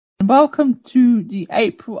Welcome to the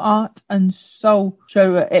April Art and Soul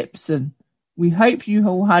Show at Ipsum. We hope you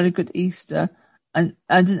all had a good Easter and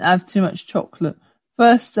didn't have too much chocolate.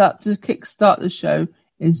 First up to kickstart the show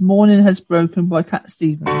is Morning Has Broken by Cat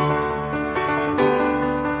Stevens.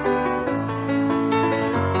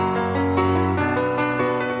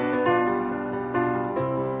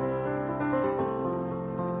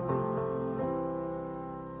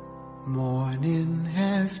 Morning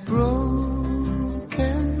has broken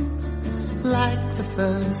like the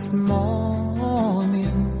first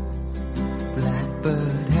morning.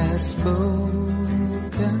 Blackbird has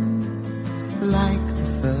spoken like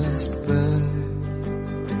the first bird.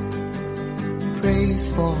 Praise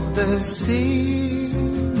for the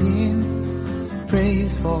singing,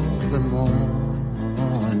 praise for the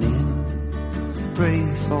morning,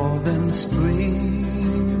 praise for them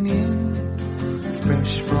springing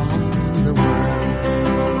fresh from the world.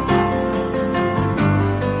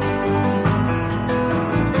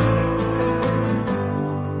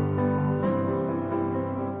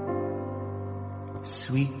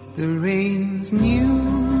 Sweet the rain's new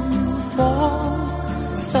fall,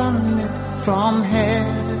 sunlit from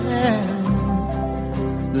heaven,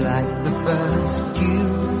 like the first dew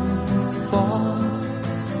fall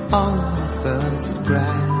on the first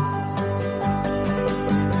grass.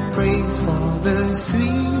 Praise for the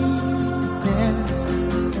sweetness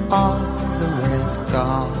of the red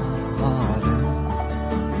garden,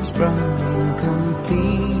 sprung in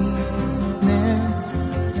completeness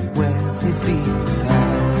where his feet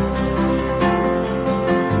pass.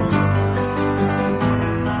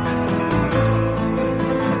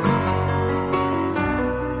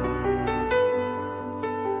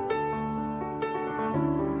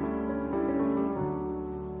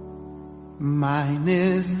 Mine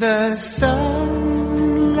is the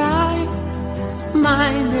sunlight,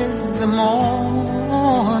 mine is the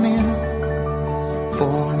morning,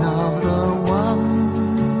 born of the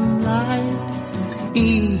one light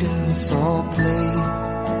Eden saw play.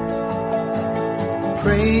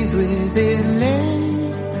 Praise with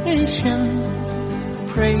elation,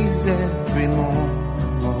 praise every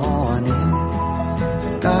morning,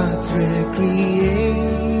 God's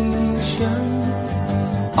recreation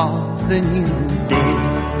of the new day.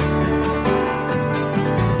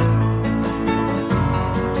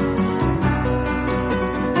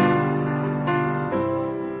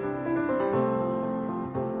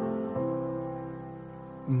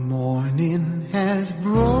 Morning has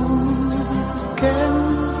broken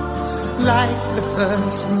like the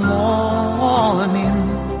first morning.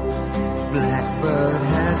 Blackbird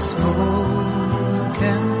has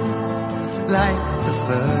spoken like the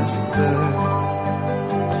first bird.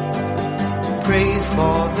 Praise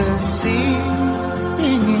for the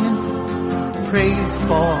singing, praise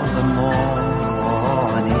for the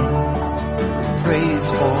morning, praise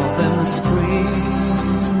for them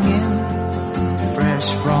springing fresh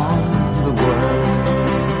from the world.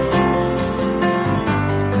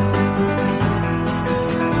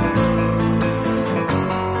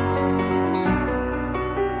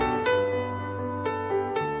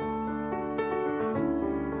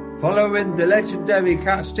 Following the legendary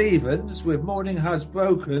Cat Stevens with Morning Has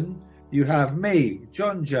Broken, you have me,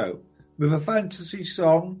 John Joe, with a fantasy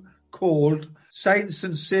song called Saints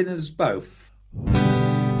and Sinners Both.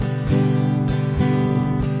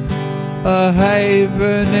 A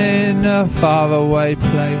haven in a faraway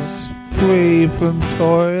place, free from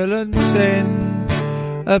toil and sin,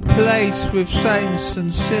 a place with saints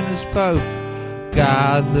and sinners both,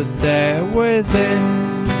 gathered there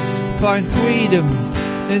within. Find freedom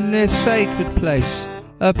in this sacred place,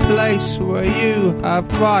 a place where you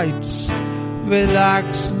have rights.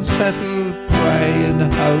 Relax and settle, pray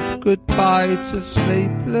and hope goodbye to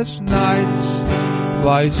sleepless nights.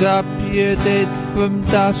 Rise up, you did from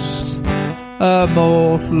dust, a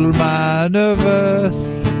mortal man of earth.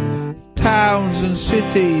 Towns and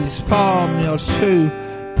cities, farmyards too,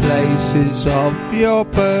 places of your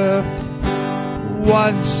birth.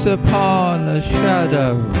 Once upon a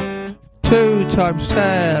shadow, 2 times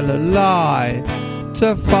tell a lie,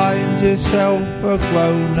 to find yourself a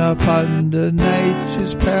grown-up under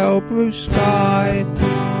nature's pale blue sky.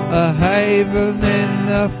 A haven in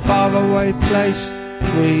a faraway place,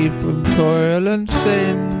 free from toil and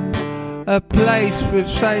sin, a place with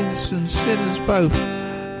saints and sinners both,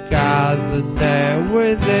 gathered there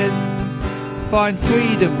within. Find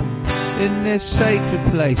freedom in this sacred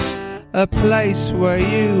place, a place where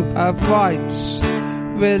you have rights.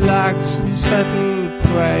 Relax and settle,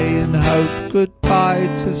 pray and hope goodbye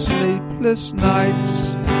to sleepless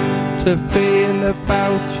nights. To feel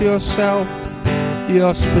about yourself,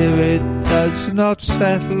 your spirit does not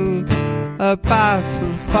settle. A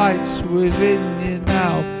battle fights within you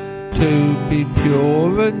now to be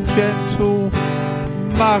pure and gentle.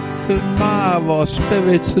 Muck and mire or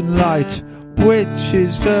spirit and light, which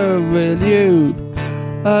is the real you?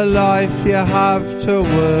 A life you have to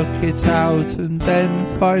work it out and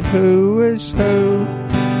then find who is who.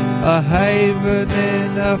 A haven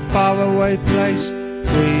in a faraway place,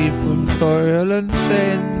 free from toil and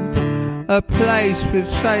sin. A place with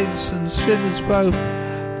saints and sinners both,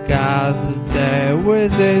 gathered there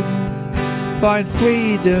within. Find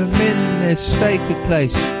freedom in this sacred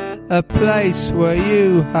place, a place where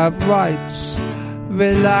you have rights.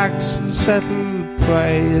 Relax and settle,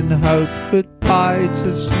 pray and hope goodbye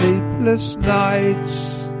to sleepless nights.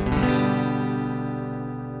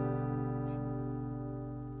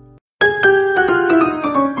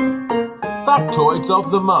 Factoids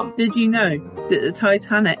of the month. Did you know that the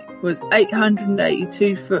Titanic was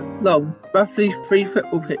 882 foot long, roughly 3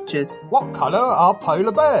 football pitches? What colour are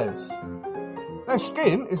polar bears? Their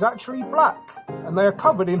skin is actually black, and they are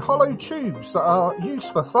covered in hollow tubes that are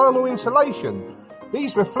used for thermal insulation.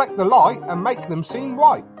 These reflect the light and make them seem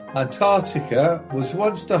white. Antarctica was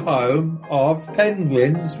once the home of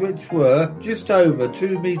penguins, which were just over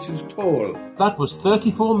 2 metres tall. That was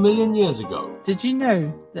 34 million years ago. Did you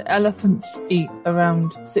know that elephants eat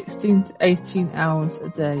around 16 to 18 hours a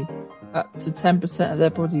day, up to 10% of their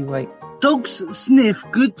body weight? Dogs sniff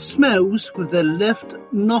good smells with their left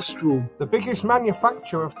nostril. The biggest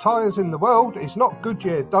manufacturer of tyres in the world is not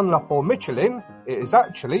Goodyear, Dunlop or Michelin, it is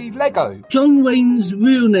actually Lego. John Wayne's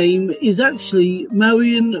real name is actually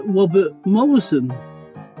Marion Robert Morrison.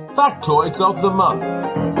 Factoids of the month.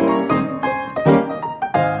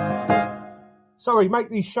 So we make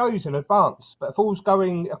these shows in advance, but if all's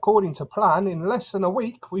going according to plan, in less than a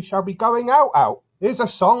week we shall be going out. Here's a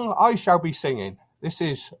song I shall be singing. This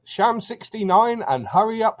is Sham 69 and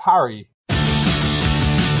Hurry Up Harry. Come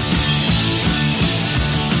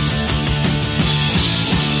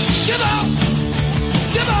on!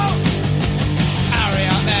 Come on! Hurry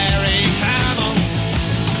up, Harry, come on!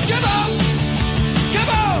 Come on! Come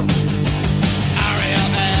on! Hurry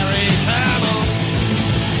up, Harry, come on!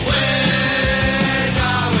 We're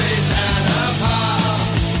going down the park.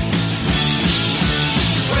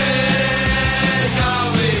 We're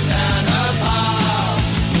going down the park.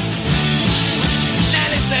 Now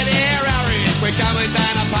listen here, Harry, we're going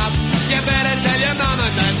down the pub. You better tell your mum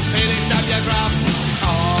and dad, finish up your grub.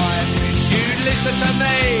 Listen to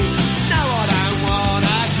me. No, I don't want a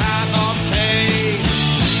cup of tea.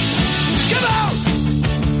 Come on!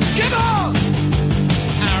 Come on!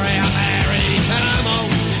 Hurry up, Harry, come on!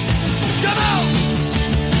 Come on!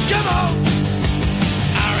 Come on!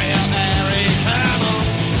 Hurry up, Harry, come on!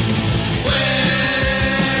 We're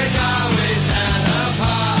going down the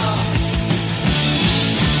park.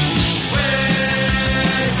 We're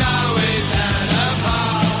going down the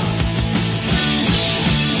park.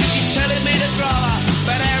 You're telling me to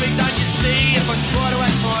but Harry, don't you see, if I try to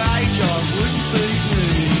act my age, I wouldn't be me.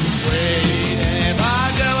 We never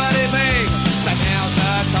do anything, so now's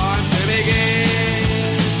the time to begin.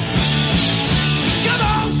 Come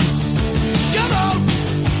on! Come on!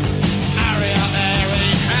 Hurry up, Harry,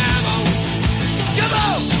 come on! Come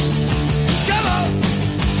on! Come on!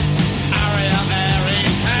 Hurry up, Harry,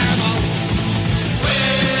 come on!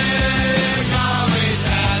 We're going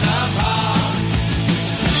down the park.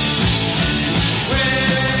 We're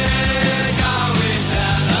going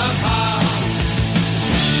down the park.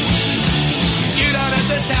 You don't have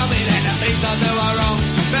to tell me that the things I do are wrong,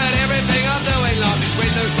 but everything I'm doing life is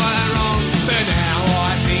windows right and wrong. But now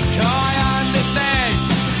I think I understand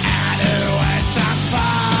how to have some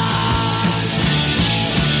fun.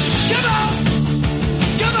 Come on!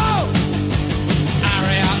 Come on!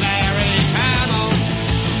 Hurry up, Harry, come on!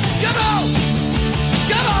 Come on!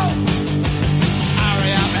 Come on!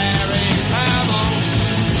 Hurry up, Harry, come on!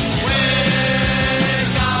 We're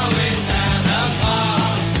going down the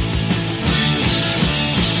park.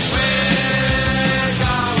 We're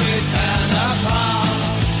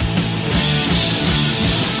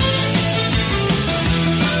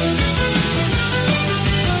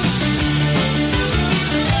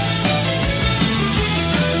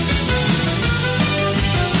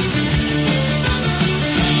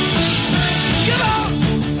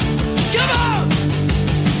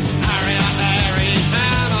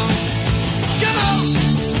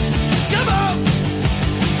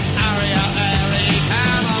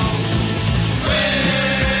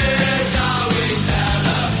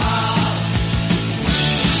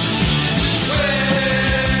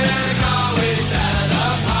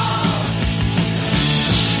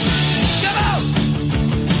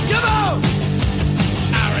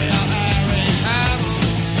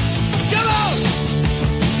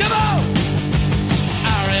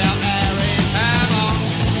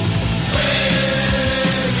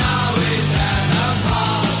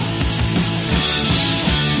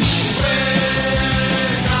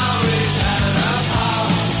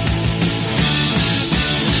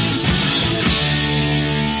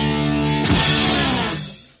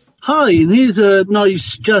and here's a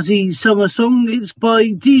nice jazzy summer song. It's by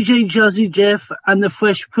DJ Jazzy Jeff and the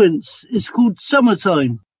Fresh Prince. It's called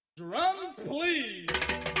Summertime. Drums, please.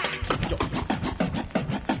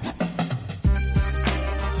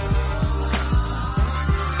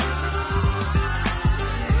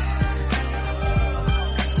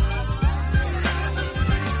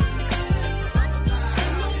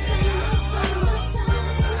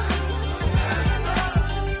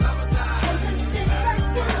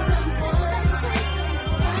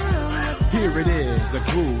 Here it is, a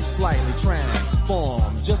groove slightly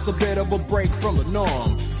transformed. Just a bit of a break from the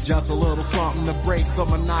norm. Just a little something to break the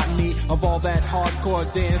monotony of all that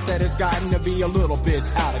hardcore dance that has gotten to be a little bit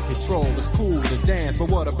out of control. It's cool to dance, but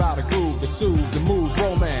what about a groove that soothes and moves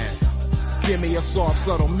romance? Give me a soft,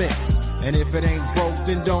 subtle mix. And if it ain't broke,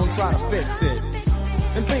 then don't try to fix it.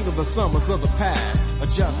 And think of the summers of the past.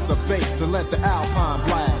 Adjust the bass and let the Alpine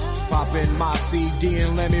blast. Pop in my CD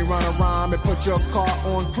and let me run a rhyme and put your car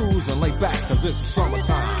on cruise and lay back, cause it's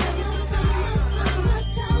summertime.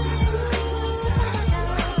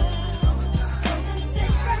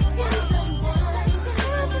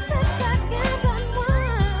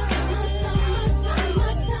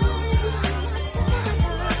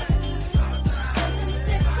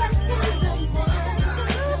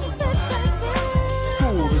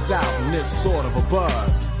 Out in this sort of a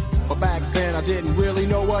buzz. But back then I didn't really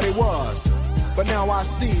know what it was. But now I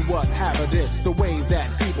see what happened is the way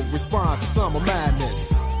that people respond to summer madness.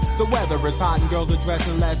 The weather is hot and girls are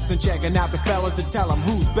dressing less and checking out the fellas to tell them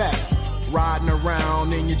who's best. Riding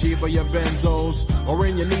around in your Jeep or your Benzos or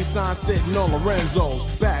in your Nissan sitting on Lorenzo's.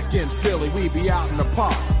 Back in Philly we be out in the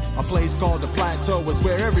park. A place called the Plateau is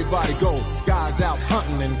where everybody go. Guys out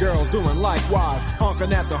hunting and girls doing likewise.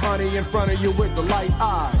 Honking at the honey in front of you with the light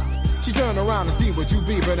eyes. She turn around and see what you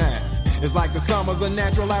beeping at. It's like the summer's a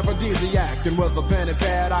natural aphrodisiac. And with a pen and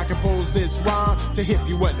pad I compose this rhyme to hit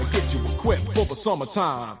you and to get you equipped for the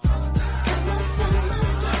summertime.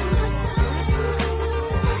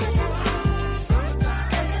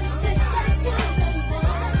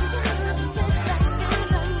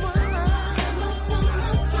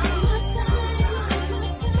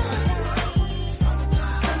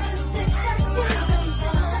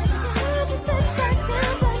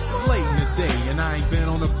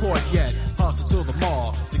 Yet, hustle to the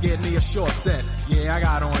mall to get me a short set. Yeah, I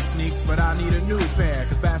got on sneaks, but I need a new pair,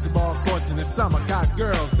 cause basketball courts in the summer got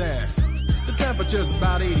girls there. The temperature's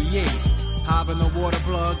about 88. Hop in the water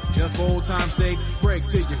plug, just for old time's sake. Break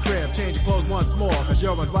to your crib, change your clothes once more, cause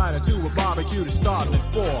you're invited to a barbecue to starting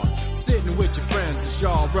at 4. Sitting with your friends as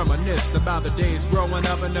y'all reminisce about the days growing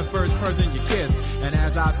up and the first person you kiss. And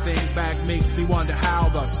as I think back, makes me wonder how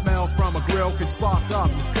the smell from a grill can spark up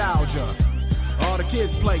nostalgia. All the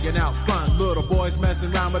kids playing out front, little boys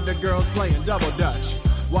messing around with the girls playing double dutch.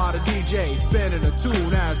 While the DJ spinning a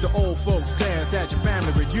tune as the old folks dance at your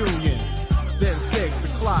family reunion. Then 6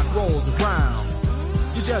 o'clock rolls around.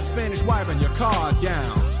 You just finished wiping your car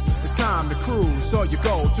down. It's time to cruise, so you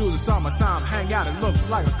go to the summertime hangout. It looks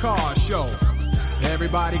like a car show.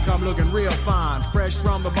 Everybody come looking real fine, fresh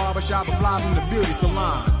from the barbershop and fly from the beauty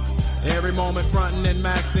salon. Every moment frontin' and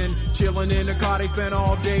maxin', chillin' in the car, they spend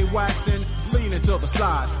all day waxin', leaning to the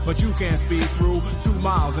side, but you can't speed through 2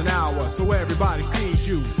 miles an hour, so everybody sees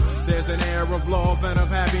you. There's an air of love and of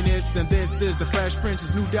happiness, and this is the Fresh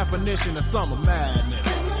Prince's new definition of summer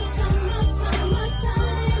madness.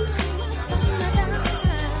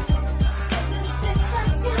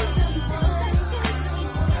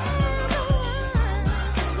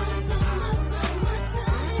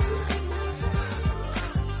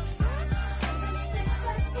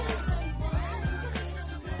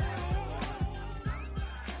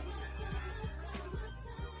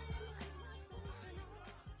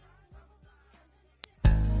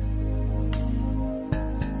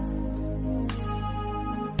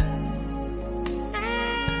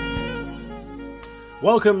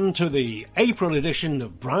 Welcome to the April edition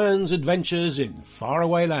of Brian's Adventures in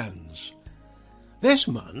Faraway Lands. This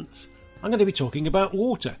month, I'm going to be talking about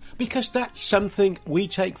water, because that's something we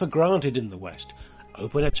take for granted in the West.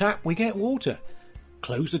 Open a tap, we get water.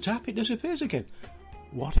 Close the tap, it disappears again.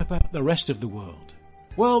 What about the rest of the world?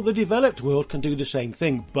 Well, the developed world can do the same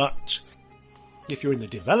thing, but if you're in the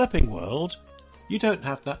developing world, you don't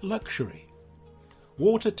have that luxury.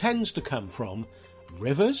 Water tends to come from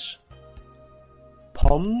rivers,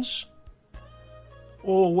 ponds,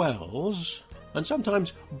 or wells, and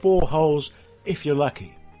sometimes boreholes if you're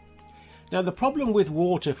lucky. Now, the problem with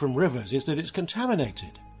water from rivers is that it's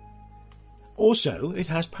contaminated. Also, it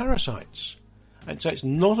has parasites, and so it's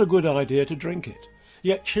not a good idea to drink it.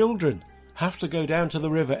 Yet children have to go down to the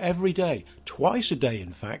river every day, twice a day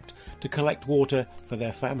in fact, to collect water for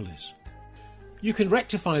their families. You can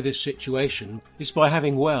rectify this situation is by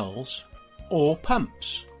having wells or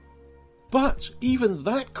pumps. But even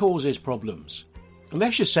that causes problems.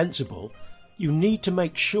 Unless you're sensible, you need to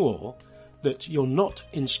make sure that you're not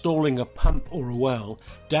installing a pump or a well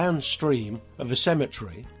downstream of a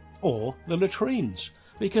cemetery or the latrines,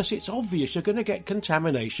 because it's obvious you're going to get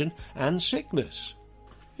contamination and sickness.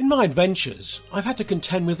 In my adventures, I've had to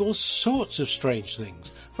contend with all sorts of strange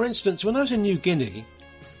things. For instance, when I was in New Guinea,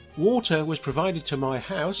 water was provided to my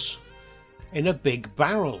house in a big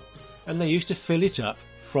barrel, and they used to fill it up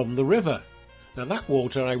from the river. Now that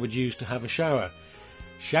water I would use to have a shower.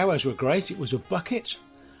 Showers were great. It was a bucket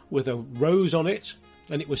with a rose on it,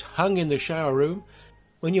 and it was hung in the shower room.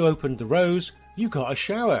 When you opened the rose, you got a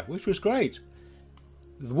shower, which was great.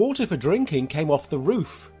 The water for drinking came off the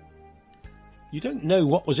roof. You don't know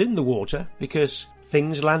what was in the water because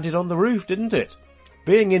things landed on the roof, didn't it?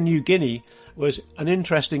 Being in New Guinea was an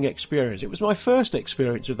interesting experience. It was my first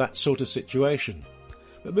experience of that sort of situation.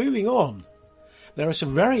 But moving on, there are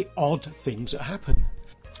some very odd things that happen.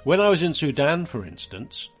 When I was in Sudan, for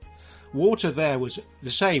instance, water there was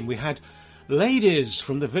the same. We had ladies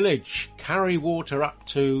from the village carry water up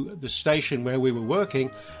to the station where we were working,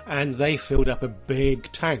 and they filled up a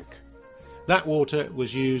big tank. That water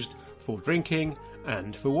was used for drinking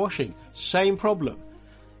and for washing. Same problem.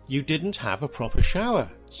 You didn't have a proper shower,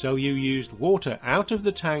 so you used water out of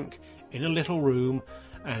the tank in a little room,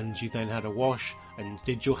 and you then had a wash and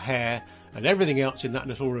did your hair and everything else in that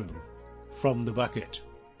little room from the bucket.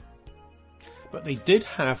 But they did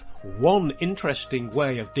have one interesting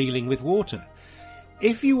way of dealing with water.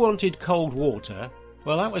 If you wanted cold water,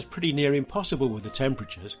 well, that was pretty near impossible with the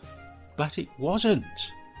temperatures, but it wasn't.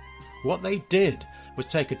 What they did was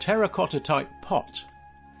take a terracotta type pot,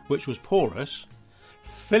 which was porous,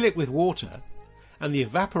 fill it with water, and the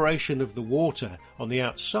evaporation of the water on the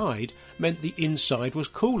outside meant the inside was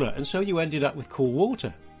cooler, and so you ended up with cool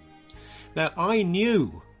water. Now, I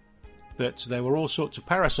knew that there were all sorts of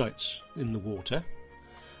parasites in the water,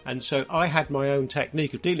 and so I had my own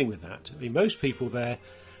technique of dealing with that. I mean, most people there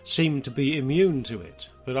seemed to be immune to it,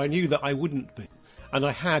 but I knew that I wouldn't be, and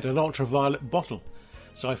I had an ultraviolet bottle.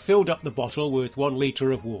 So I filled up the bottle with 1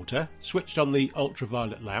 litre of water, switched on the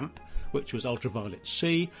ultraviolet lamp, which was ultraviolet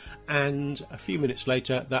C, and a few minutes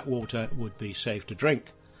later that water would be safe to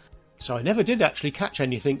drink. So I never did actually catch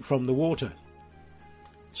anything from the water.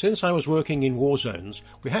 Since I was working in war zones,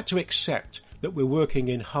 we had to accept that we're working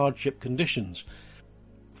in hardship conditions.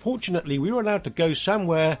 Fortunately, we were allowed to go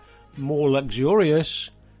somewhere more luxurious.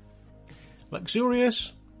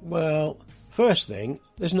 Luxurious? Well, first thing,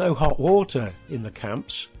 there's no hot water in the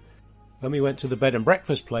camps. When we went to the bed and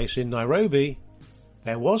breakfast place in Nairobi,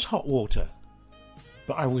 there was hot water.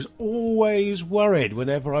 But I was always worried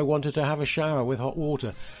whenever I wanted to have a shower with hot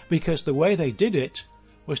water, because the way they did it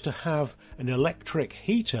was to have an electric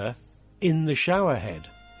heater in the shower head.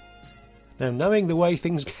 Now, knowing the way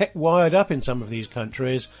things get wired up in some of these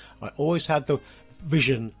countries, I always had the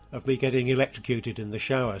vision of me getting electrocuted in the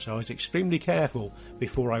shower, so I was extremely careful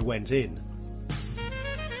before I went in.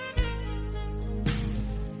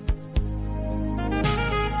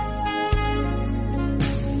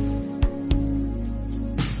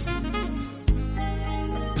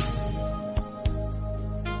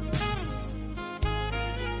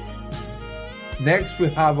 Next we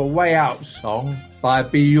have a Way Out song by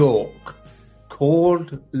Bjork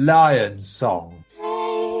called Lion Song.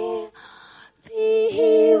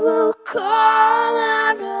 He will call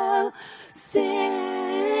out of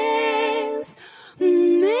sins.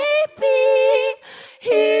 Maybe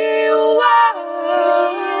he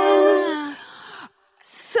will.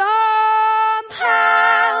 Somehow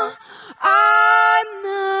I'm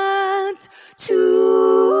not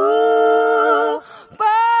too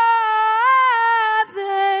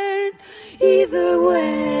bothered either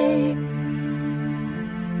way.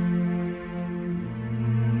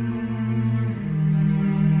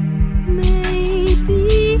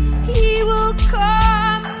 Maybe he will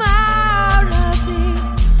come out of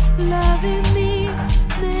this loving me.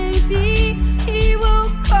 Maybe he will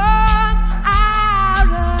come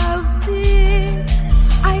out of this.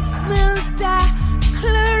 I smell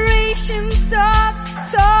declarations of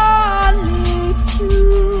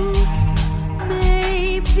solitude.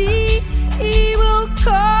 Maybe he will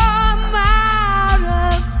come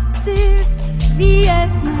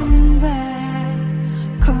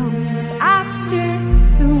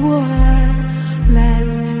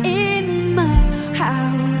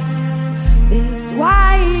This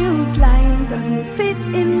wild lion doesn't fit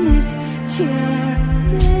in this chair.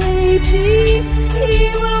 Maybe he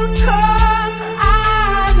will come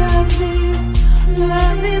out of this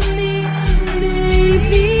loving me.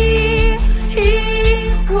 Maybe he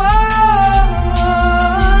won't.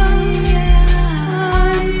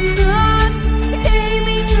 I'm not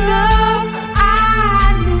taming love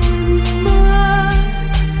anymore.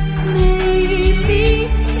 Maybe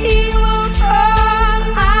he will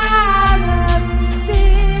come out of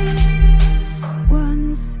this.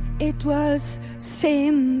 Once it was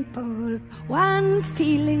simple, one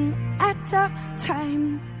feeling at a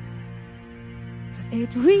time.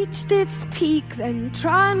 It reached its peak, then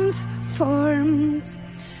transformed.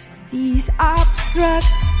 These abstract,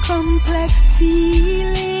 complex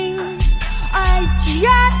feelings, I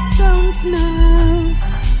just don't know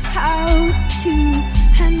how to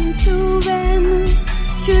handle them.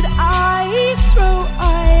 Should I throw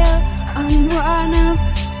oil on one of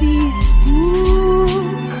these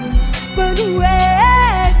wounds? But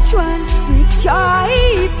which one? With joy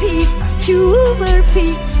peak, humor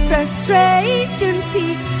peak, frustration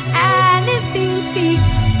peak, anything peak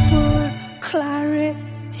for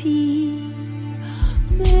clarity.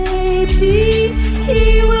 Maybe he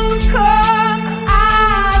will come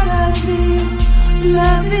out of this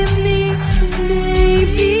loving me.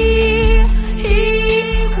 Maybe he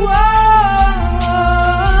won't.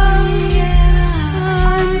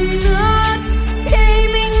 I'm not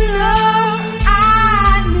taming love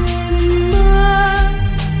anymore.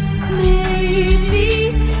 Maybe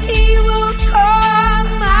he will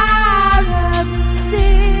come out of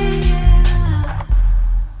this.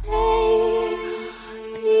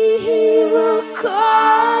 Maybe he will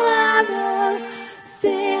come out of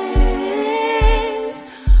this.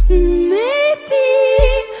 Maybe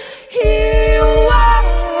he won't.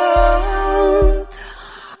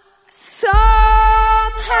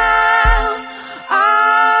 Somehow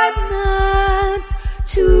I'm not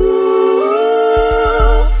too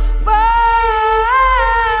bothered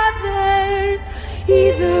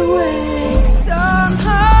either way.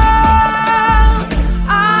 Somehow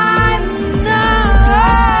I'm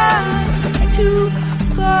not too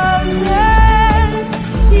bothered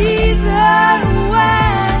either way.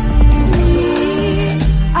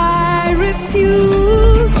 I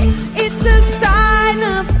refuse. It's a sign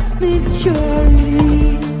of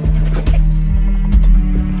maturity.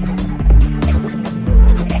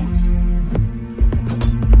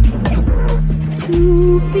 To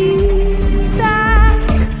be stuck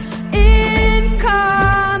in complexity.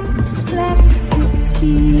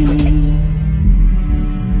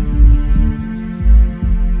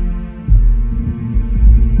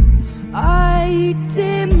 I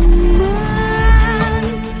demand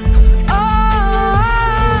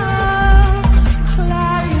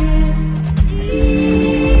clarity.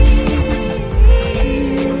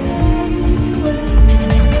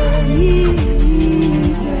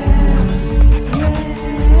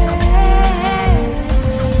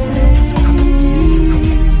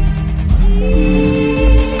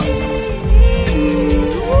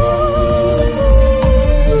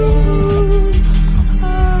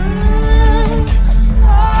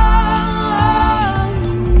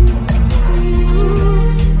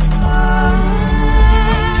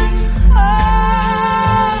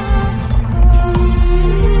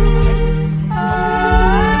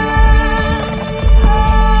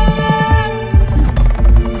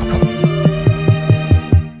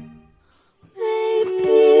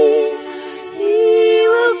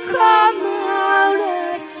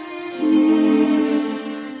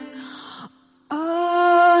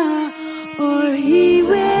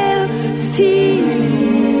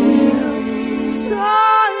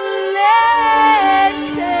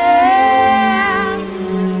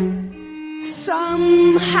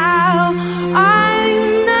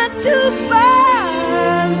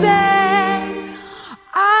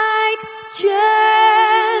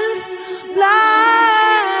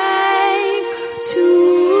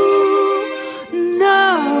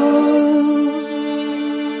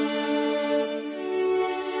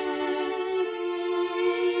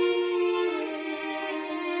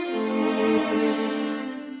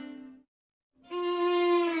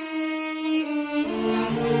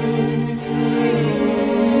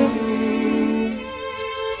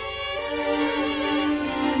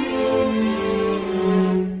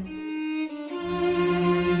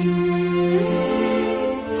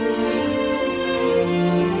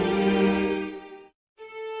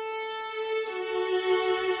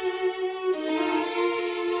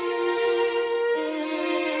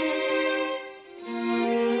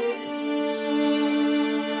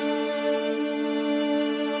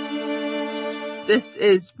 This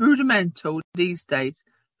is Rudimental These Days,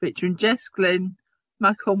 featuring Jess Glynn,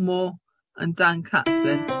 Macklemore and Dan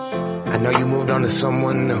Kaplan. I know you moved on to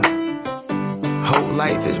someone new. Whole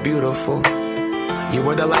life is beautiful. You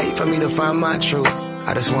were the light for me to find my truth.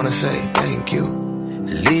 I just wanna say thank you.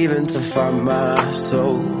 Leaving to find my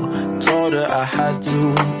soul. Told her I had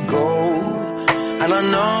to go. And I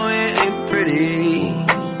know it ain't pretty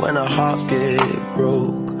when our hearts get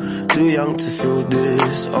broke. Too young to feel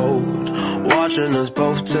this old. Watching us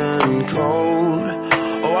both turn cold.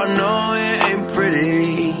 Oh, I know it ain't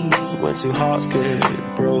pretty when two hearts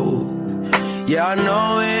get broke. Yeah, I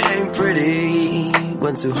know it ain't pretty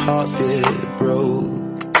when two hearts get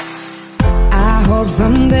broke. I hope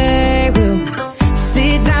someday we'll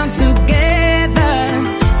sit down together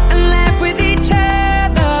and laugh with each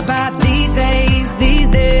other about these days, these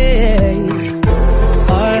days.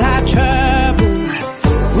 All our troubles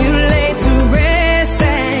we'll lay to rest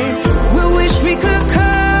and we'll wish we could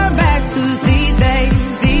come back to these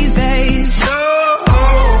days, these days.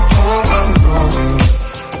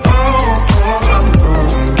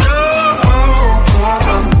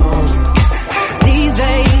 These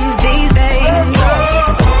days, these days.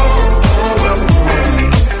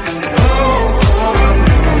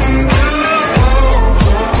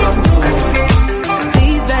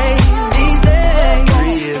 These days, these days.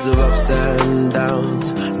 3 years of ups and downs,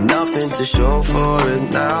 nothing to show for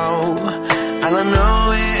it now. And I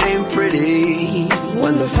know it ain't pretty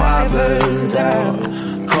when the fire burns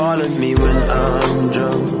out. Calling me when I'm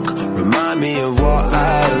drunk, remind me of what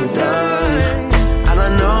I've done. And I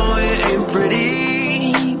know it ain't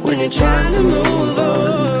pretty when you're trying to move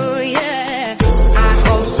on. Yeah. I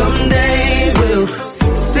hope someday we'll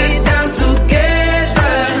sit down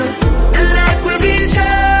together and laugh with each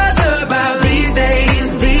other about these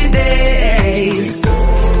days, these days.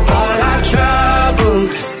 All our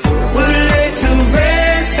troubles we'll lay to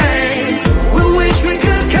rest and we'll wish we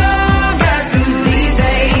could come back to these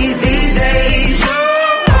days, these days. Oh,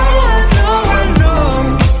 I know, I know.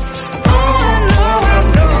 Oh, I know, I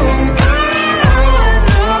know. Oh, I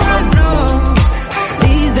know, I know.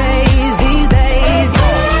 These days, these days.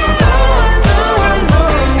 Oh, I know, I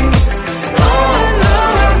know. Oh, I know,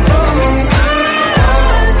 I know. Oh,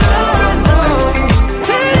 I know, I know.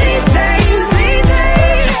 These days, these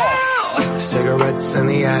days. Cigarettes in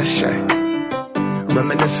the ashtray,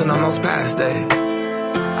 reminiscing on those past days.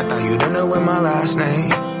 I thought you didn't know my last name,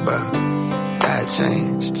 but that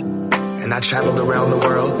changed. And I traveled around the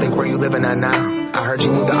world, think where you living at now. I heard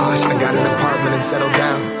you moved to Austin, got an apartment and settled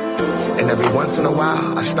down. And every once in a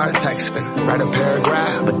while, I start texting, write a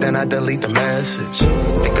paragraph, but then I delete the message.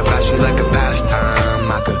 Think about you like a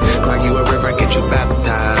pastime. I could cry you a river, get you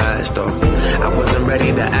baptized. Or I wasn't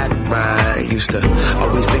ready to act right. Used to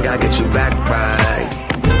always think I'd get you back right.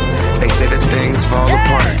 They say that things fall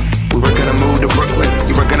apart. We were gonna move to Brooklyn,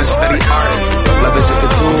 you were gonna study art. But love is just a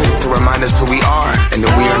tool to remind us who we are, and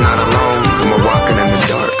that we are not alone when we're walking in the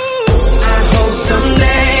dark. I hope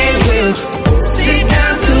someday we'll sit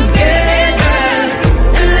down together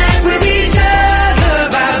and laugh with each other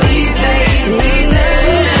about these days, these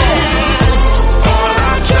days. All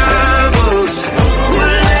our troubles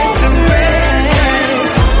we'll lay to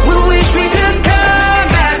rest. We wish we could come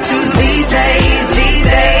back to these days, these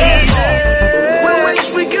days. We wish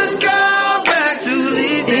we could come back to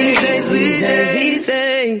these days, these days, these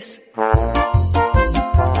days.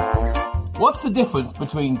 What's the difference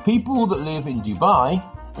between people that live in Dubai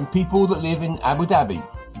and people that live in Abu Dhabi?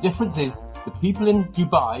 The difference is the people in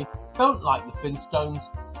Dubai don't like the Flintstones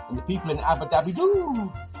and the people in Abu Dhabi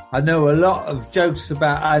do. I know a lot of jokes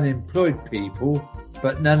about unemployed people,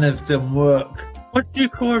 but none of them work. What do you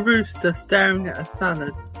call a rooster staring at a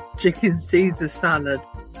salad? Chicken Caesar salad.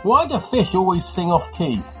 Why do fish always sing off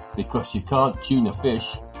key? Because you can't tune a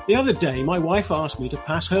fish. The other day, my wife asked me to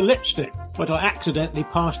pass her lipstick, but I accidentally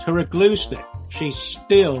passed her a glue stick. She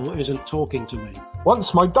still isn't talking to me.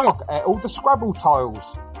 Once my dog ate all the Scrabble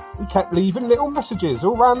tiles. He kept leaving little messages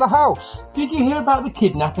all around the house. Did you hear about the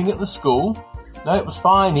kidnapping at the school? No, it was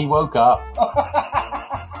fine, he woke up.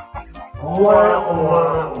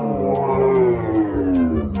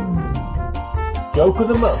 Joke of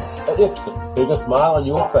the month at Ipsum. Bring a smile on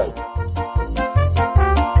your face.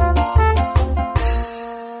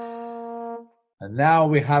 And now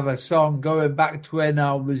we have a song going back to when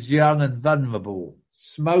I was young and vulnerable.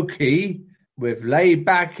 Smokey with Lay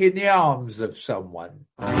Back in the Arms of Someone.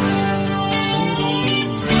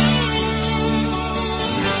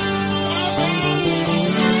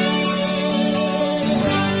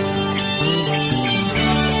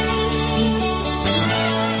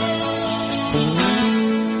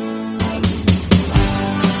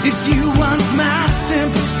 If you want my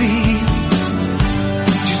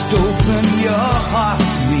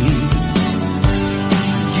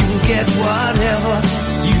get whatever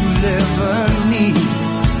you'll ever need.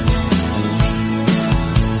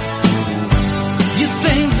 You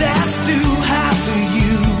think that's too high for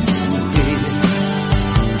you, baby?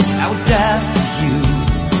 I would die for you.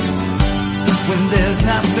 When there's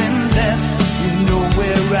nothing left, you know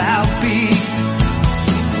where I'll be.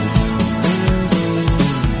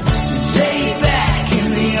 Lay back in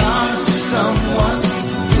the arms of someone.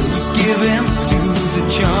 You give in to the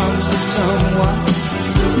charms of someone.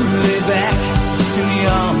 Lay back in the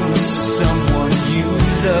arms of someone you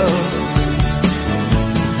love.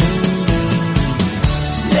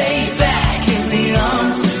 Lay back in the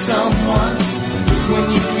arms of someone. When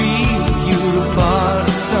you feel you're a part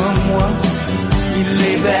of someone, you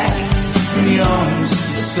lay back in the arms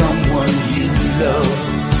of someone you love.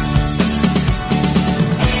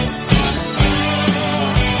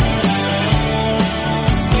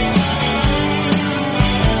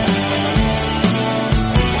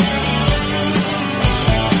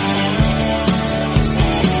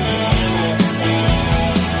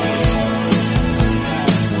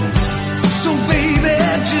 So baby,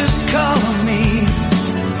 just call me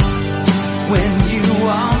when you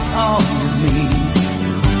want all of me.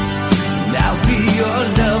 And I'll be your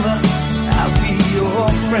lover, I'll be your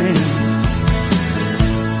friend.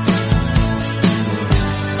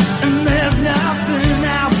 And there's nothing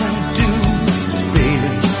I won't do, 'cause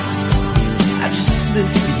baby, I just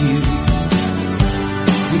live for you.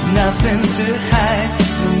 With nothing to hide,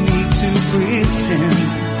 no need to pretend.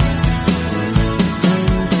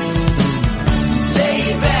 Lay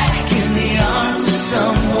back in the arms of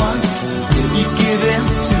someone. You give in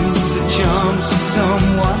to the charms of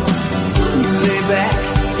someone. You lay back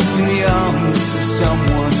in the arms of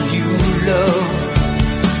someone you love.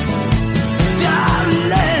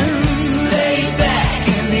 Darling, lay back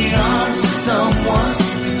in the arms of someone.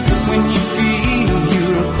 When you feel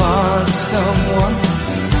you're a part of someone,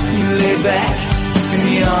 you lay back in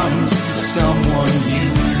the arms of someone you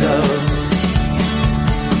love.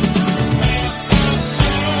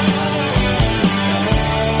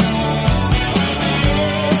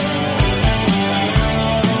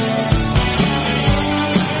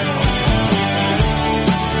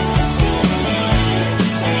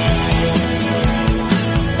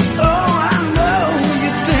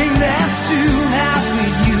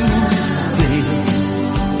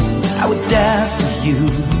 Die for you.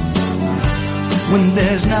 When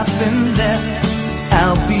there's nothing left,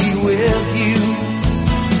 I'll be with you.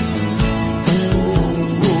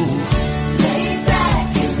 Lay back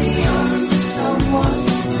in the arms of someone.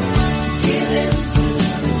 Give in to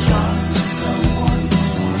the charms of someone.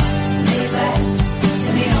 Lay back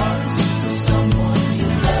in the arms of someone you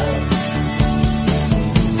love.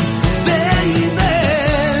 Baby,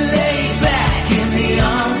 lay back in the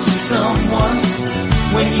arms of someone.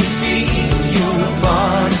 When you feel you're a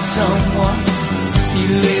part of someone, you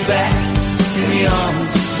lay back in the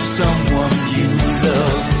arms of someone you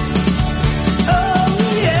love. Oh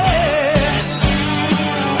yeah.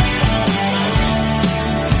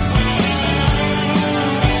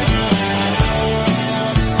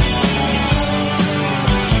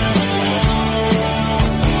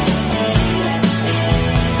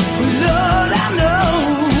 Lord, I know.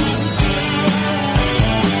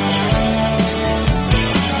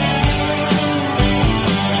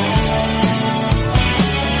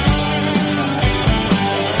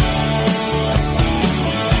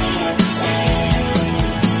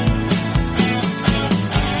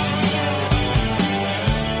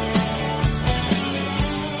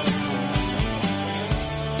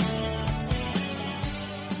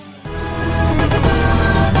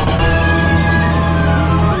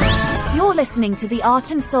 Listening to the Art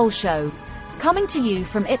and Soul Show, coming to you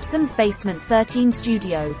from Ipsum's Basement 13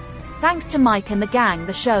 studio. Thanks to Mike and the gang,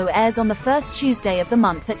 the show airs on the first Tuesday of the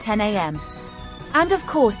month at 10 a.m. And of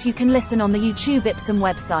course you can listen on the YouTube Ipsum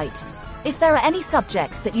website. If there are any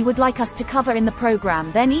subjects that you would like us to cover in the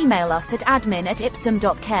program, then email us at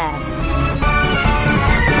admin@ipsum.care.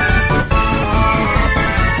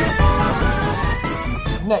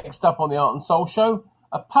 Next up on the Art and Soul Show,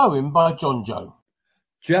 a poem by John Joe.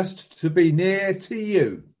 Just to be near to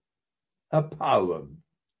you, a poem.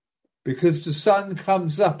 Because the sun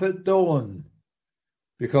comes up at dawn,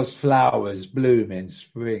 because flowers bloom in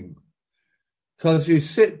spring, because you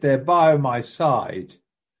sit there by my side,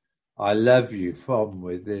 I love you from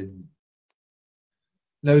within.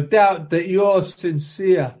 No doubt that you're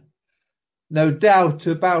sincere, no doubt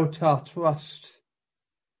about our trust.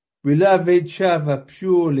 We love each other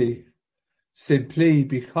purely, simply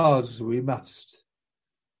because we must.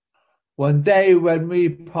 One day when we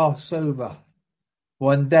pass over,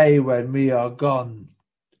 one day when we are gone,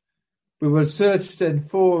 We will search then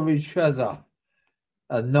for each other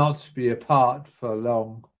and not be apart for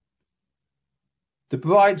long. The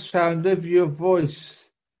bright sound of your voice,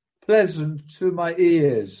 pleasant to my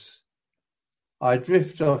ears, I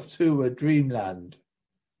drift off to a dreamland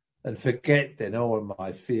and forget then all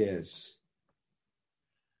my fears.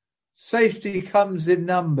 Safety comes in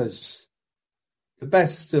numbers, the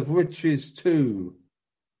best of which is two,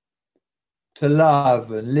 to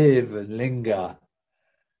love and live and linger,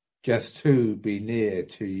 just to be near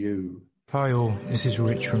to you. Hi all, this is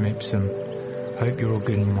Rich from Ipsum. Hope you're all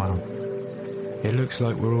good and well. It looks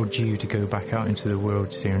like we're all due to go back out into the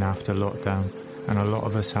world soon after lockdown, and a lot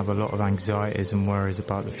of us have a lot of anxieties and worries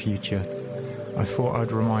about the future. I thought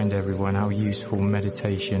I'd remind everyone how useful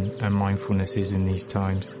meditation and mindfulness is in these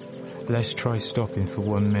times. Let's try stopping for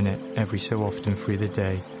 1 minute every so often through the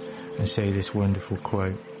day and say this wonderful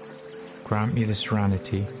quote. Grant me the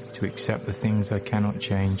serenity to accept the things I cannot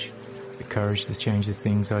change, the courage to change the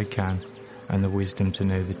things I can, and the wisdom to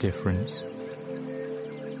know the difference.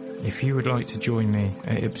 If you would like to join me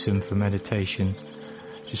at Ipsum for meditation,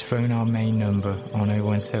 just phone our main number on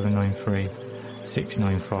 01793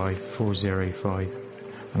 695 405,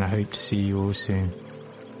 and I hope to see you all soon.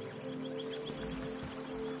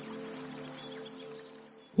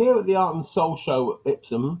 Here at the Art and Soul Show at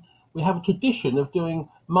Ipsum, we have a tradition of doing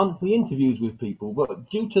monthly interviews with people, but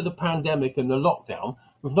due to the pandemic and the lockdown,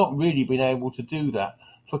 we've not really been able to do that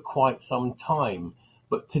for quite some time.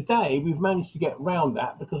 But today we've managed to get round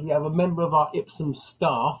that because we have a member of our Ipsum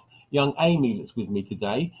staff, young Amy, that's with me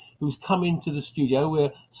today, who's come into the studio.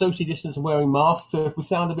 We're socially distanced and wearing masks, so if we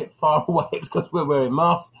sound a bit far away, it's because we're wearing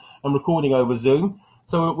masks and recording over Zoom.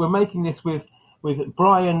 So we're making this with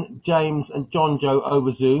Brian, James and John Joe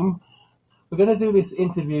over Zoom. We're going to do this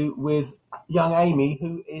interview with young Amy,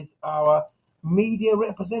 who is our media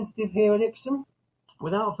representative here at Ipsum.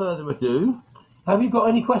 Without further ado, have you got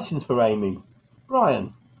any questions for Amy?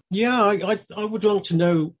 Brian? Yeah, I would like to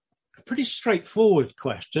know a pretty straightforward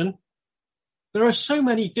question. There are so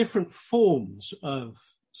many different forms of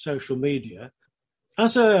social media.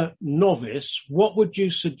 As a novice, what would you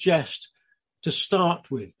suggest to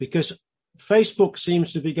start with? Because Facebook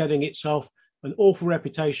seems to be getting itself an awful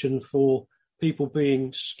reputation for people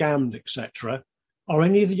being scammed, etc. Are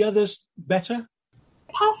any of the others better?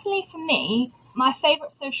 Personally, for me, my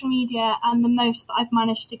favourite social media and the most that I've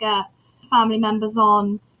managed to get family members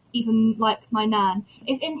on, even like my nan,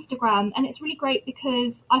 is Instagram. And it's really great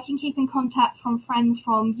because I can keep in contact from friends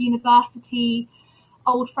from university,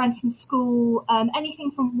 old friends from school,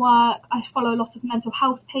 anything from work. I follow a lot of mental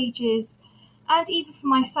health pages, and even for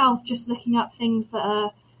myself, just looking up things that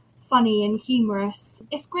are funny and humorous.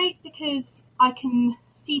 It's great because I can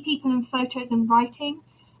see people in photos and writing,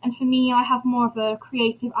 and for me, I have more of a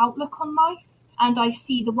creative outlook on life, and I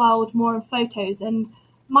see the world more in photos. And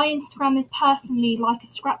my Instagram is personally like a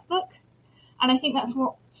scrapbook, and I think that's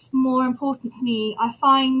what's more important to me. I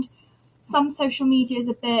find some social media is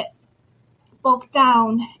a bit bogged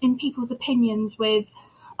down in people's opinions with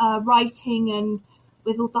writing and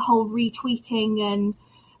with all the whole retweeting and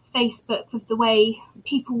Facebook, with the way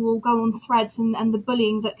people will go on threads and the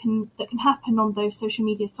bullying that can happen on those social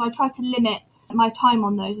media. So I try to limit my time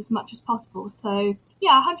on those as much as possible. So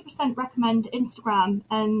yeah, 100% recommend Instagram,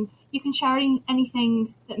 and you can share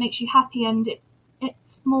anything that makes you happy, and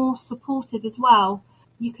it's more supportive as well.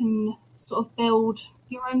 You can sort of build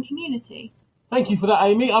your own community. Thank you for that,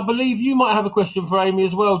 Amy. I believe you might have a question for Amy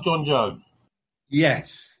as well, John Joe.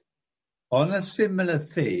 Yes. On a similar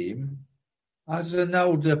theme, as an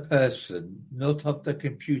older person, not of the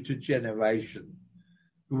computer generation,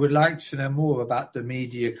 who would like to know more about the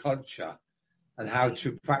media culture and how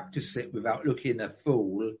to practice it without looking a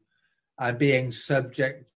fool and being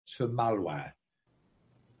subject to malware.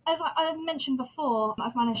 As I mentioned before,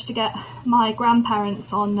 I've managed to get my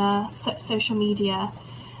grandparents on social media,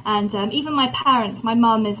 and even my parents. My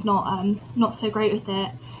mum is not so great with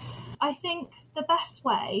it. I think the best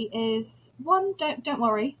way is, one, don't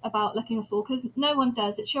worry about looking a fool, because no one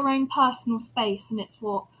does. It's your own personal space, and it's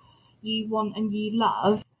what you want and you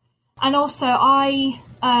love. And also, I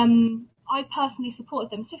personally supported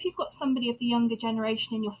them. So if you've got somebody of the younger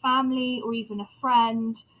generation in your family, or even a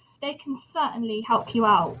friend, they can certainly help you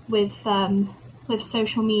out with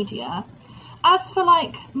social media. As for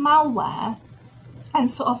like malware and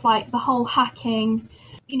sort of like the whole hacking,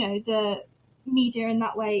 the media in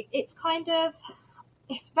that way, it's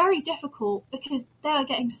very difficult because they're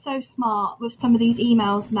getting so smart with some of these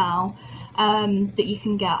emails now that you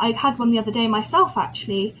can get. I had one the other day myself,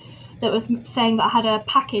 actually, that was saying that I had a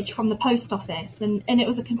package from the post office, and it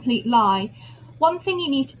was a complete lie. One thing you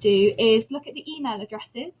need to do is look at the email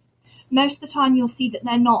addresses most of the time you'll see that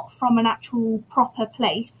they're not from an actual proper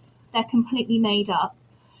place. They're completely made up.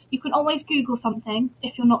 You can always Google something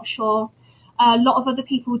if you're not sure. A lot of other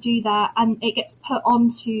people do that, and it gets put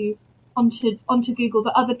onto Google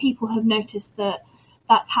that other people have noticed that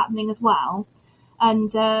that's happening as well,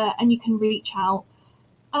 and you can reach out.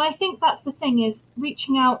 And I think that's the thing, is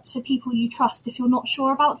reaching out to people you trust if you're not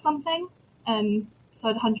sure about something. So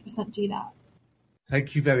I'd 100% do that.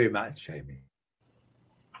 Thank you very much, Amy.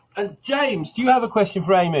 And James, do you have a question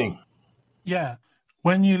for Amy? Yeah.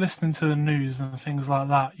 When you're listening to the news and things like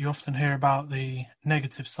that, you often hear about the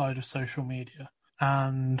negative side of social media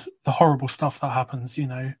and the horrible stuff that happens, you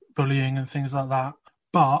know, bullying and things like that.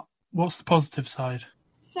 But what's the positive side?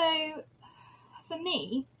 So, for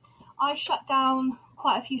me, I shut down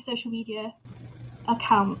quite a few social media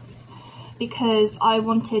accounts because I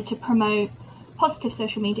wanted to promote positive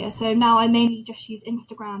social media. So now I mainly just use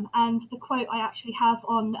Instagram, and the quote I actually have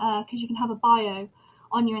on, because you can have a bio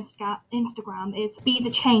on your Instagram, is "Be the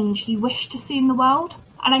change you wish to see in the world."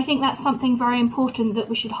 And I think that's something very important that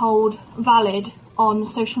we should hold valid on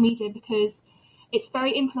social media, because it's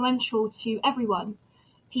very influential to everyone,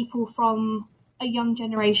 people from a young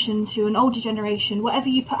generation to an older generation. Whatever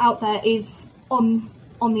you put out there is on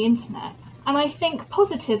the internet. And I think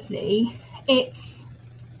positively,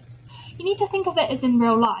 you need to think of it as in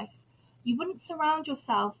real life. You wouldn't surround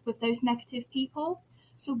yourself with those negative people,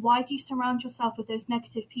 so why do you surround yourself with those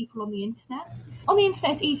negative people on the internet? On the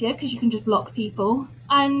internet it's easier because you can just block people,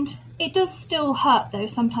 and it does still hurt though,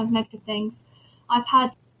 sometimes negative things. I've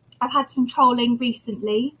had some trolling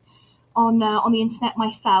recently on the internet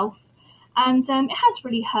myself, and it has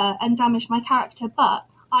really hurt and damaged my character, but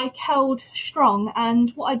I held strong,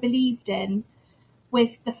 and what I believed in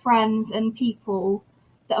with the friends and people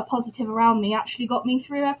that are positive around me actually got me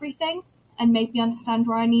through everything and made me understand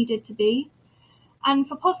where I needed to be. And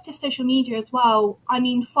for positive social media as well, I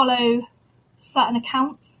mean, follow certain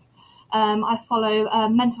accounts. I follow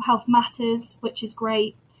Mental Health Matters, which is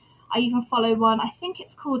great. I even follow one, I think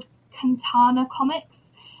it's called Kantana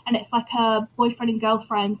Comics, and it's like a boyfriend and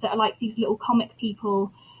girlfriend that are like these little comic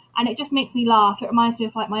people, and it just makes me laugh. It reminds me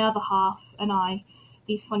of like my other half and I,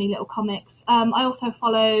 these funny little comics. I also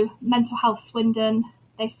follow Mental Health Swindon.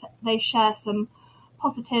 They share some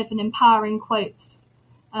positive and empowering quotes.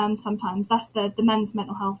 Sometimes that's the men's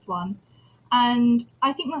mental health one. And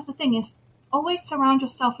I think that's the thing, is always surround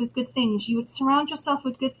yourself with good things. You would surround yourself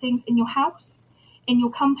with good things in your house, in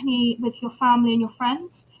your company, with your family and your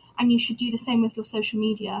friends, and you should do the same with your social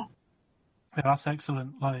media. Yeah, that's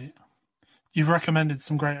excellent. Like, you've recommended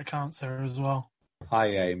some great accounts there as well. Hi,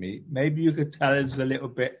 Amy. Maybe you could tell us a little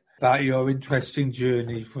bit about your interesting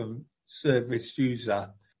journey from service user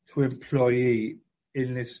to employee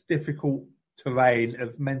in this difficult terrain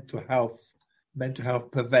of mental health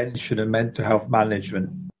prevention and mental health management.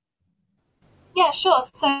 Yeah, sure.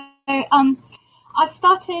 So I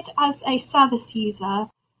started as a service user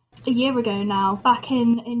a year ago now, back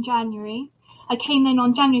in January. I came in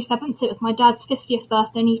on January 7th. It was my dad's 50th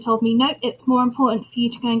birthday, and he told me, nope, it's more important for you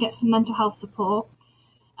to go and get some mental health support.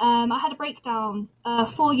 I had a breakdown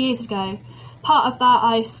 4 years ago. Part of that,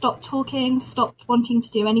 I stopped talking, stopped wanting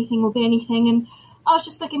to do anything or be anything, and I was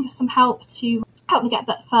just looking for some help to help me get a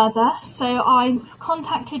bit further. So I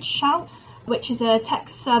contacted Shout, which is a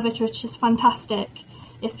text service which is fantastic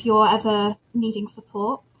if you're ever needing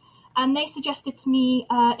support. And they suggested to me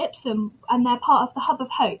Ipsum, and they're part of the Hub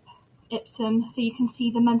of Hope, Ipsum, so you can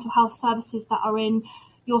see the mental health services that are in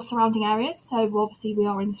your surrounding areas. So obviously we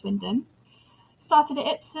are in Swindon. Started at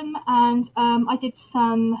Ipsum, and I did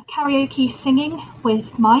some karaoke singing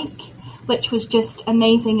with Mike, which was just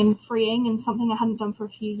amazing and freeing and something I hadn't done for a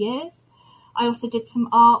few years. I also did some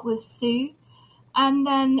art with Sue, and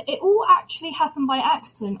then it all actually happened by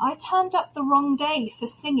accident. I turned up the wrong day for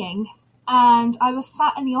singing, and I was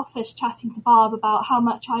sat in the office chatting to Barb about how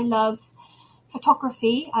much I love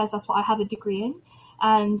photography, as that's what I have a degree in,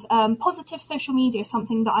 and positive social media is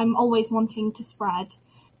something that I'm always wanting to spread,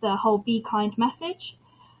 the whole be kind message.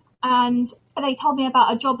 And they told me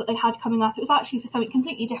about a job that they had coming up. It was actually for something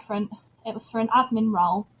completely different. It was for an admin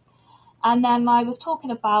role. And then I was talking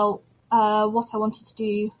about what I wanted to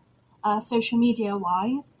do social media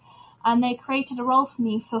wise, and they created a role for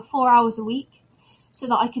me for 4 hours a week so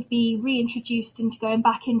that I could be reintroduced into going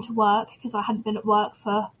back into work, because I hadn't been at work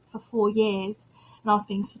for 4 years, and I was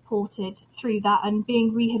being supported through that and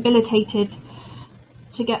being rehabilitated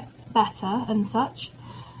to get better and such.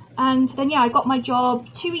 And then, yeah, I got my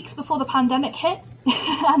job 2 weeks before the pandemic hit,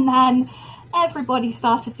 and then everybody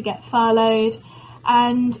started to get furloughed,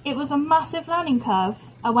 and it was a massive learning curve.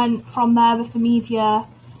 I went from there with the media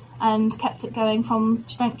and kept it going from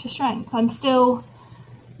strength to strength. I'm still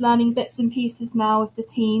learning bits and pieces now with the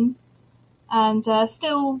team, and I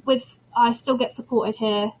still get supported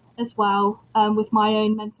here as well with my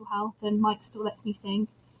own mental health, and Mike still lets me sing.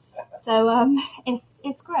 So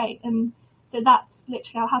it's great, and so that's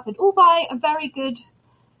literally how it happened. All by a very good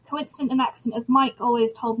coincidence and accident, as Mike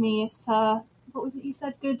always told me. It's what was it you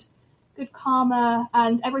said? Good karma,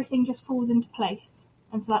 and everything just falls into place.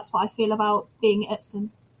 And so that's what I feel about being at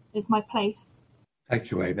Ipsum, is my place.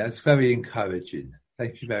 Thank you, Amy. That's very encouraging.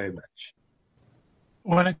 Thank you very much.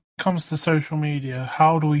 When it comes to social media,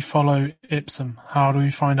 how do we follow Ipsum? How do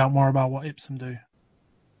we find out more about what Ipsum do?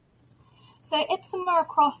 So Ipsum are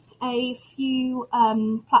across a few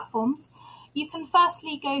platforms. You can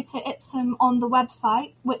firstly go to Ipsum on the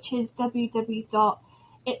website, which is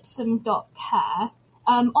www.ipsum.care.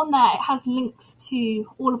 On there, it has links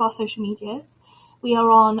to all of our social medias. We are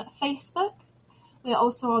on Facebook. We are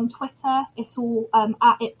also on Twitter. It's all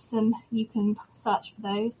at Ipsum. You can search for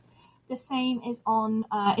those. The same is on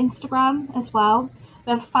Instagram as well.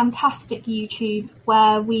 We have fantastic YouTube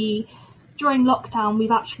where during lockdown,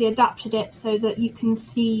 we've actually adapted it so that you can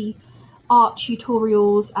see art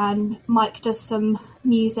tutorials, and Mike does some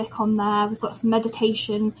music on there. We've got some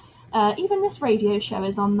meditation. Even this radio show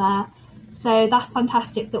is on there. So that's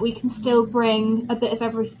fantastic that we can still bring a bit of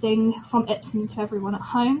everything from Ipsum to everyone at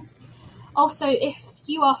home. Also, if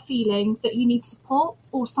you are feeling that you need support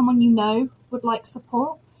or someone you know would like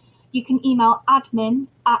support, you can email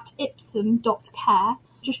admin@ipsum.care.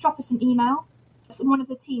 Just drop us an email. One of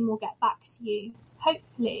the team will get back to you.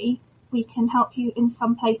 Hopefully, we can help you in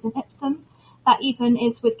some place in Ipsum. That even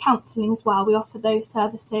is with counselling as well. We offer those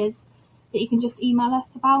services that you can just email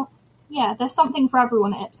us about. Yeah, there's something for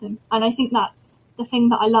everyone at Ipsum. And I think that's the thing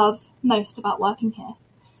that I love most about working here,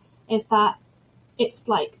 is that it's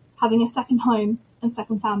like having a second home and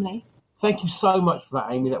second family. Thank you so much for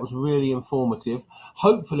that, Amy. That was really informative.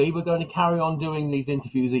 Hopefully, we're going to carry on doing these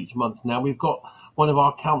interviews each month now. We've got one of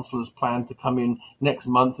our counsellors planned to come in next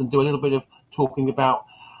month and do a little bit of talking about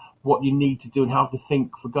what you need to do and how to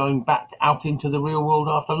think for going back out into the real world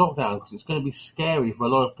after lockdown, because it's going to be scary for a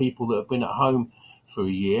lot of people that have been at home for a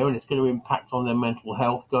year, and it's going to impact on their mental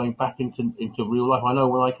health going back into real life. I know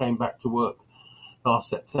when I came back to work last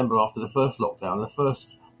September after the first lockdown, the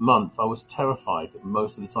first month I was terrified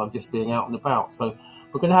most of the time just being out and about. So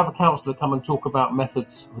we're going to have a counsellor come and talk about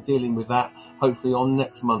methods for dealing with that, hopefully on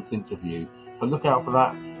next month's interview. So look out for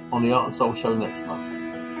that on the Art and Soul show next month.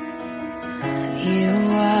 You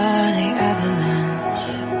are the avalanche,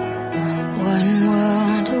 one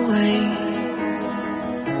world away.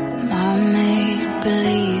 My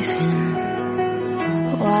make-believing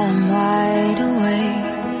while I'm wide awake.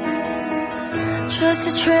 Just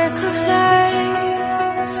a trick of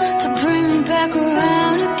light to bring me back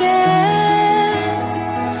around again.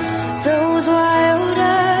 Those wild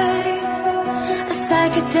eyes, a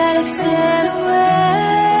psychedelic silhouette.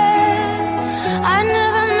 I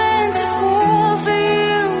never meant to fall for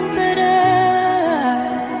you, but I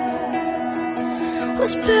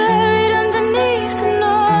was buried underneath, and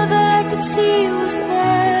all that I could see was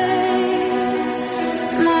white.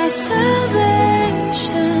 My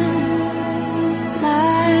salvation,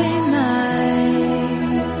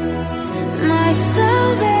 my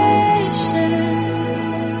salvation,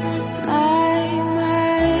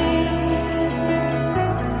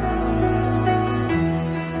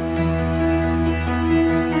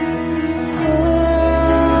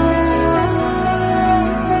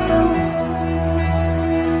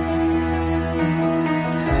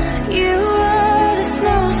 you are the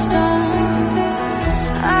snowstorm,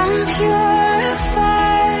 I'm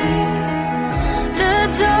purified, the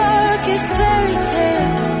darkest fairy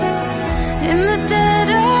tale in the dead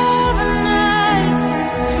of the night,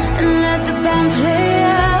 and let the band play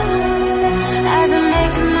out as I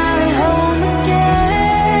make my way home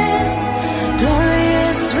again.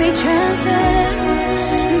 Glorious, we transcend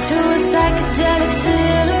into a psychedelic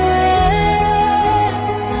silhouette.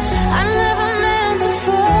 I never meant to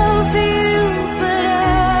fall for you, but I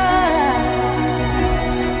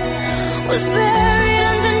was buried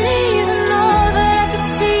underneath, and all that I could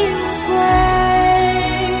see was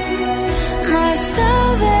white. My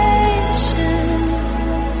salvation,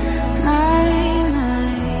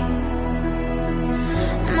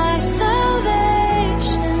 my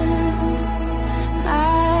salvation,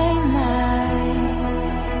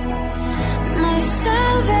 my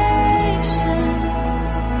salvation.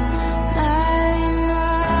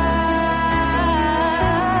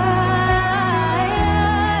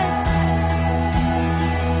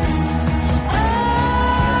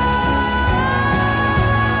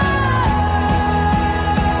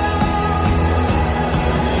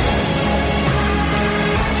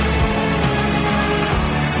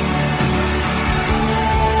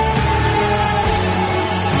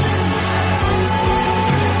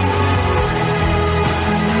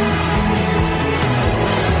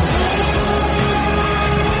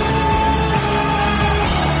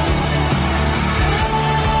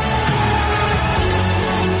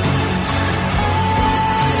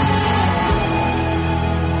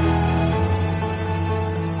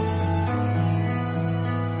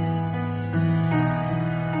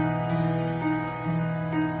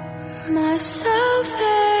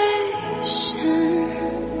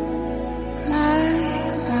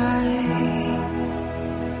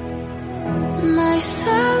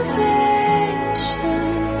 salvation,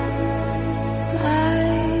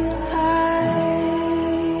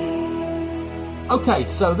 Okay,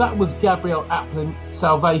 so that was Gabrielle Aplin,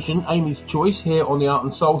 Salvation, Amy's Choice, here on the Art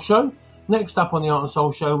and Soul Show. Next up on the Art and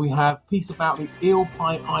Soul Show, we have Piece About the Eel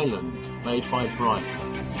Pie Island, made by Brian.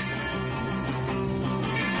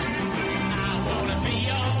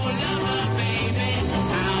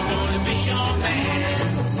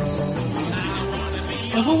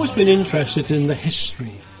 I've always been interested in the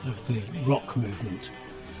history of the rock movement,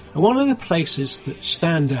 and one of the places that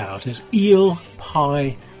stand out is Eel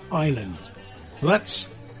Pie Island. Well, that's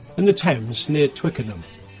in the Thames near Twickenham.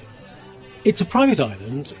 It's a private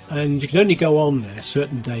island, and you can only go on there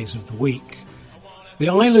certain days of the week. The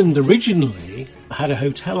island originally had a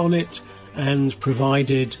hotel on it and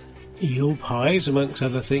provided eel pies, amongst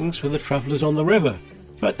other things, for the travellers on the river.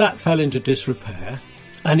 But that fell into disrepair,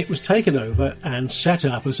 and it was taken over and set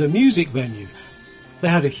up as a music venue. They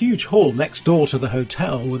had a huge hall next door to the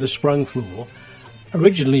hotel with a sprung floor,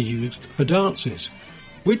 originally used for dances.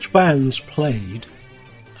 Which bands played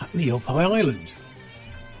at the Eel Pie Island?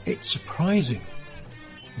 It's surprising.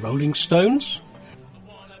 Rolling Stones?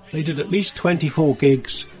 They did at least 24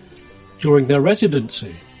 gigs during their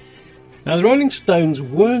residency. Now, the Rolling Stones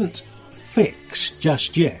weren't fixed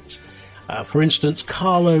just yet. For instance,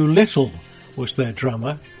 Carlo Little was their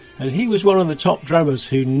drummer, and he was one of the top drummers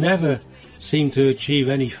who never seemed to achieve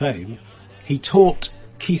any fame. He taught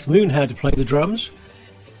Keith Moon how to play the drums.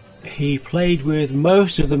 He played with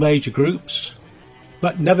most of the major groups,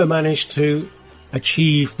 but never managed to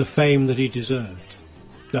achieve the fame that he deserved.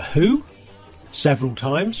 The Who, several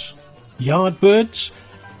times. Yardbirds,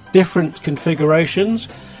 different configurations,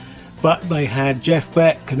 but they had Jeff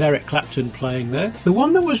Beck and Eric Clapton playing there. The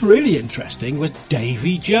one that was really interesting was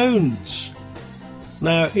Davy Jones.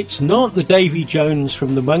 Now, it's not the Davy Jones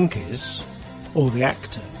from the Monkees, or the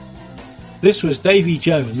actor. This was Davy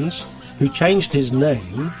Jones, who changed his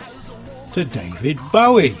name to David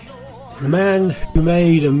Bowie, the man who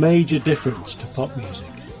made a major difference to pop music.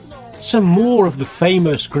 Some more of the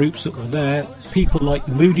famous groups that were there, people like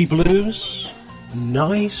the Moody Blues,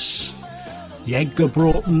 Nice, the Edgar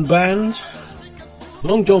Broughton Band.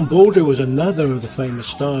 Long John Balder was another of the famous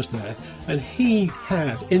stars there, and he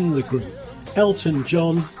had in the group Elton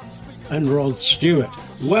John and Rod Stewart,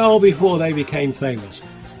 well before they became famous.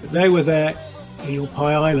 They were there, Eel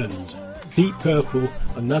Pie Island. Deep Purple,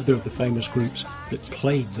 another of the famous groups that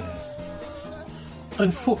played there.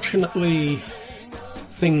 Unfortunately,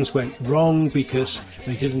 things went wrong because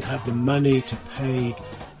they didn't have the money to pay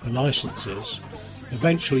for licenses.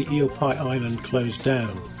 Eventually, Eel Pie Island closed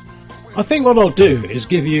down. I think what I'll do is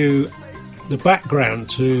give you the background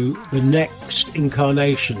to the next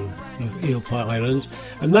incarnation of Eel Pie Island,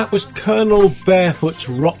 and that was Colonel Barefoot's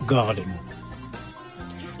Rock Garden.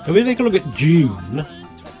 If we take a look at June,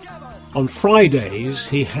 on Fridays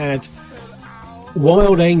he had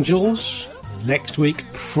Wild Angels, next week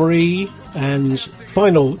Free, and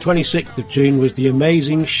final 26th of June was The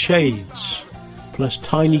Amazing Shades, plus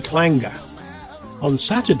Tiny Clanger. On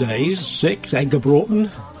Saturdays, 6, Edgar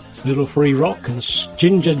Broughton, Little Free Rock, and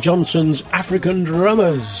Ginger Johnson's African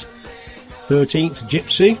Drummers. 13th,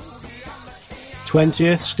 Gypsy.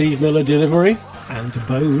 20th, Steve Miller Delivery, and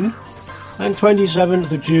Bone. And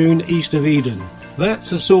 27th of June, East of Eden. That's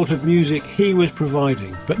the sort of music he was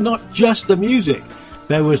providing. But not just the music.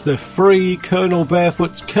 There was the free Colonel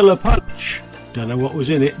Barefoot's Killer Punch. Don't know what was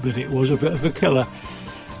in it, but it was a bit of a killer.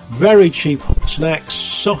 Very cheap hot snacks,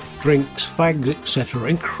 soft drinks, fags, etc.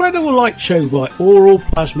 Incredible light show by Oral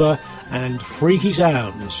Plasma and Freaky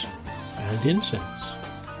Sounds. And incense.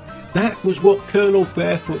 That was what Colonel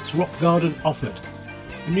Barefoot's Rock Garden offered.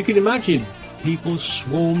 And you can imagine, people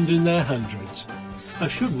swarmed in their hundreds. I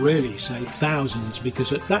should really say thousands,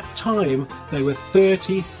 because at that time there were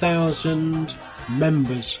 30,000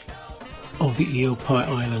 members of the Eel Pie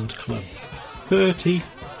Island Club.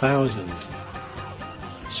 30,000.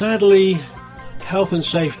 Sadly, health and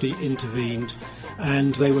safety intervened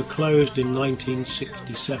and they were closed in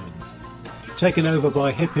 1967. Taken over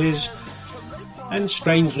by hippies, and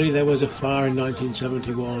strangely there was a fire in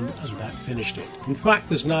 1971 and that finished it. In fact,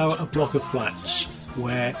 there's now a block of flats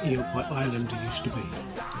where Eel Pie Island used to be.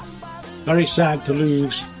 Very sad to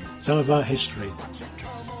lose some of our history.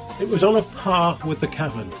 It was on a par with the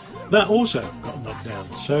Cavern. That also got knocked down.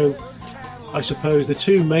 So I suppose the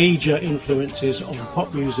two major influences on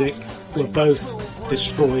pop music were both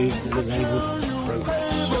destroyed in the name of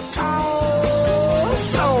progress.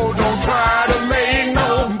 So don't try to make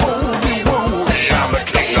no boogie. I'm the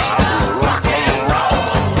king of rock and roll.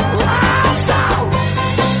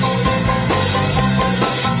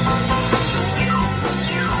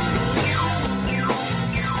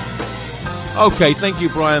 Okay, thank you,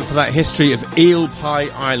 Brian, for that history of Eel Pie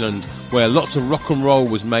Island, where lots of rock and roll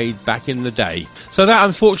was made back in the day. So that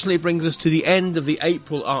unfortunately brings us to the end of the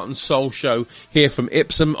April Art and Soul show here from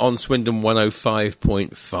Ipsum on Swindon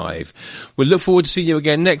 105.5. We'll look forward to seeing you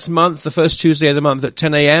again next month, the first Tuesday of the month at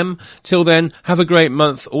 10 a.m. Till then, have a great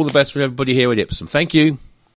month. All the best for everybody here at Ipsum. Thank you.